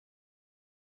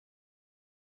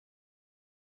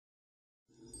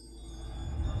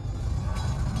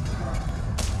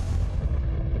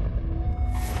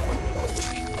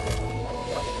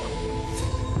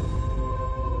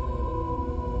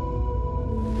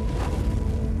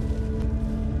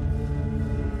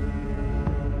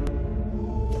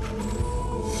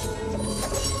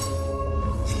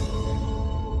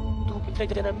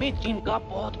पिछले जन्म में चीन का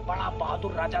बहुत बड़ा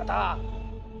बहादुर राजा था।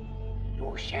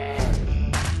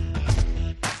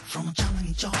 From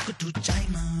Chandni Chowk to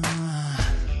China,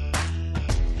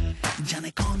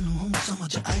 जाने कौन हूँ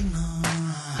समझ आई ना।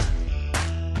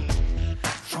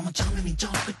 From Chandni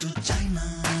Chowk to China,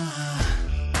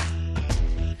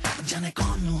 जाने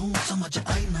कौन हूँ समझ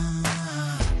आई ना।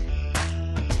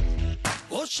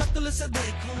 वो शक्ल से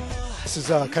देखो। This is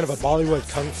kind of a Bollywood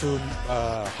kung fu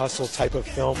hustle type of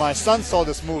film. My son saw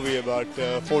this movie about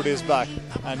 4 days back,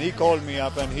 and he called me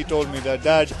up and he told me that,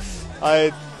 Dad,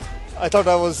 I thought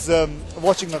I was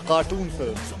watching a cartoon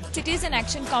film. It is an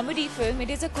action comedy film, it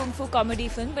is a kung fu comedy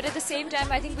film, but at the same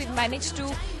time I think we've managed to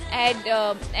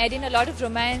add in a lot of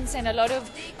romance and a lot of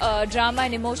drama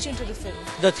and emotion to the film.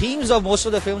 The themes of most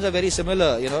of the films are very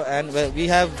similar, you know, and we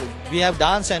have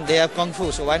dance and they have kung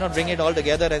fu, so why not bring it all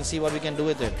together and see what we can do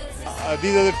with it.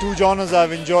 These are the two genres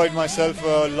I've enjoyed myself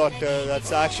a lot,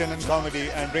 that's action and comedy,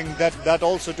 and bring that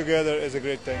also together is a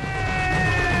great thing.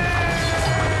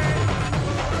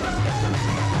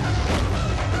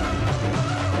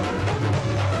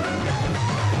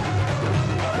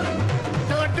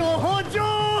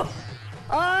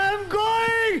 I'm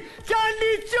going Chandi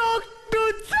Chowk to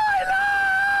China!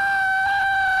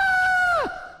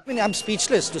 I mean, I'm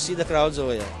speechless to see the crowds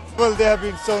over here. Well, they have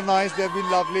been so nice, they have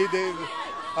been lovely. They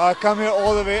come here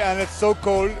all the way and it's so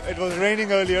cold. It was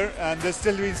raining earlier and they've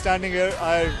still been standing here.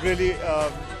 I really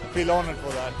feel honored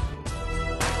for that.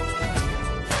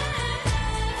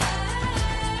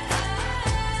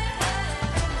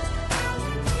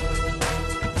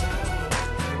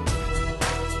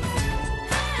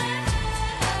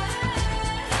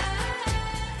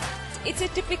 It's a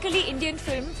typically Indian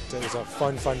film. It's a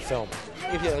fun film.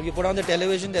 If you put on the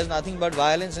television, there's nothing but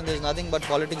violence and there's nothing but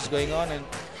politics going on, and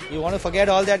you want to forget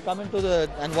all that, come into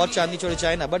and watch Chandi Chowk to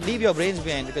China, but leave your brains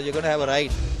behind because you're going to have a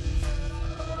ride.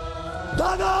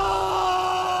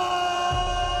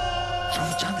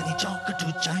 From Chandni Chowk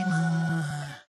to China.